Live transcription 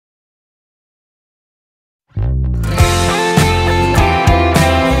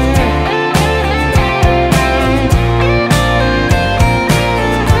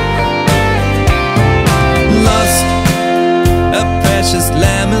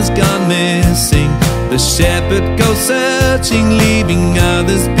has gone missing. The shepherd goes searching, leaving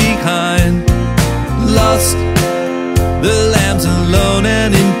others behind. Lost, the lamb's alone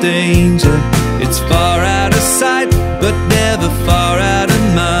and in danger. It's far out of sight, but never far out of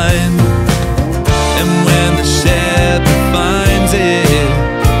mind. And when the shepherd finds it,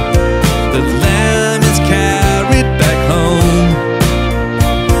 the lamb is carried back home.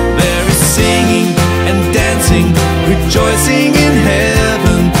 There is singing and dancing, rejoicing in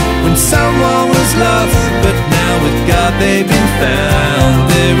heaven, when someone was lost, but now with God they've been found.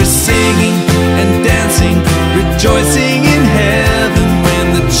 There is singing and dancing, rejoicing in heaven, when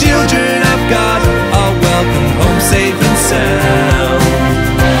the children of God are welcome home safe and sound.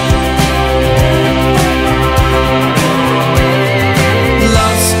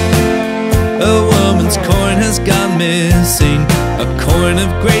 Lost, a woman's coin has gone missing, a coin of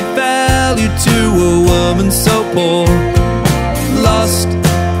great value to a woman so poor. Lost,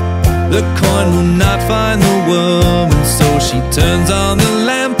 the coin will not find the woman, so she turns on the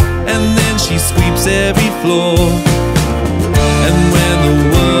lamp and then she sweeps every floor. And when the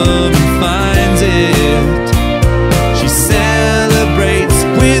woman finds it, she celebrates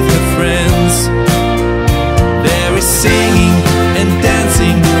with her friends. There is singing and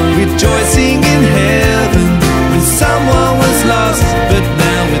dancing, rejoicing in heaven, when someone was lost, but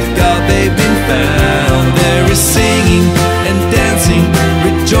now with God they've been found. There is singing and dancing,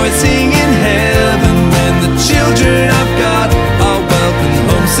 rejoicing in heaven, when the children of God are welcome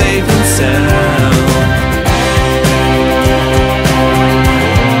home safe and sound.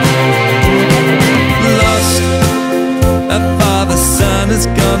 Lost, a father's son has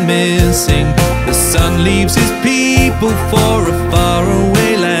gone missing. The son leaves his people for a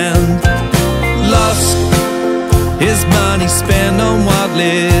faraway land. Lost, his money spent on wild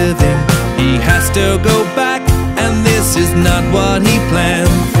living. He has to go back, and this is not what he planned.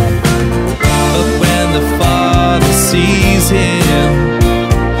 But when the father sees him,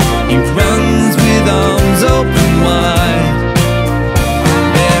 he runs with arms open wide.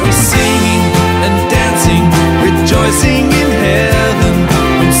 There is singing and dancing, rejoicing in heaven,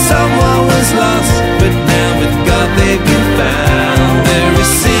 when someone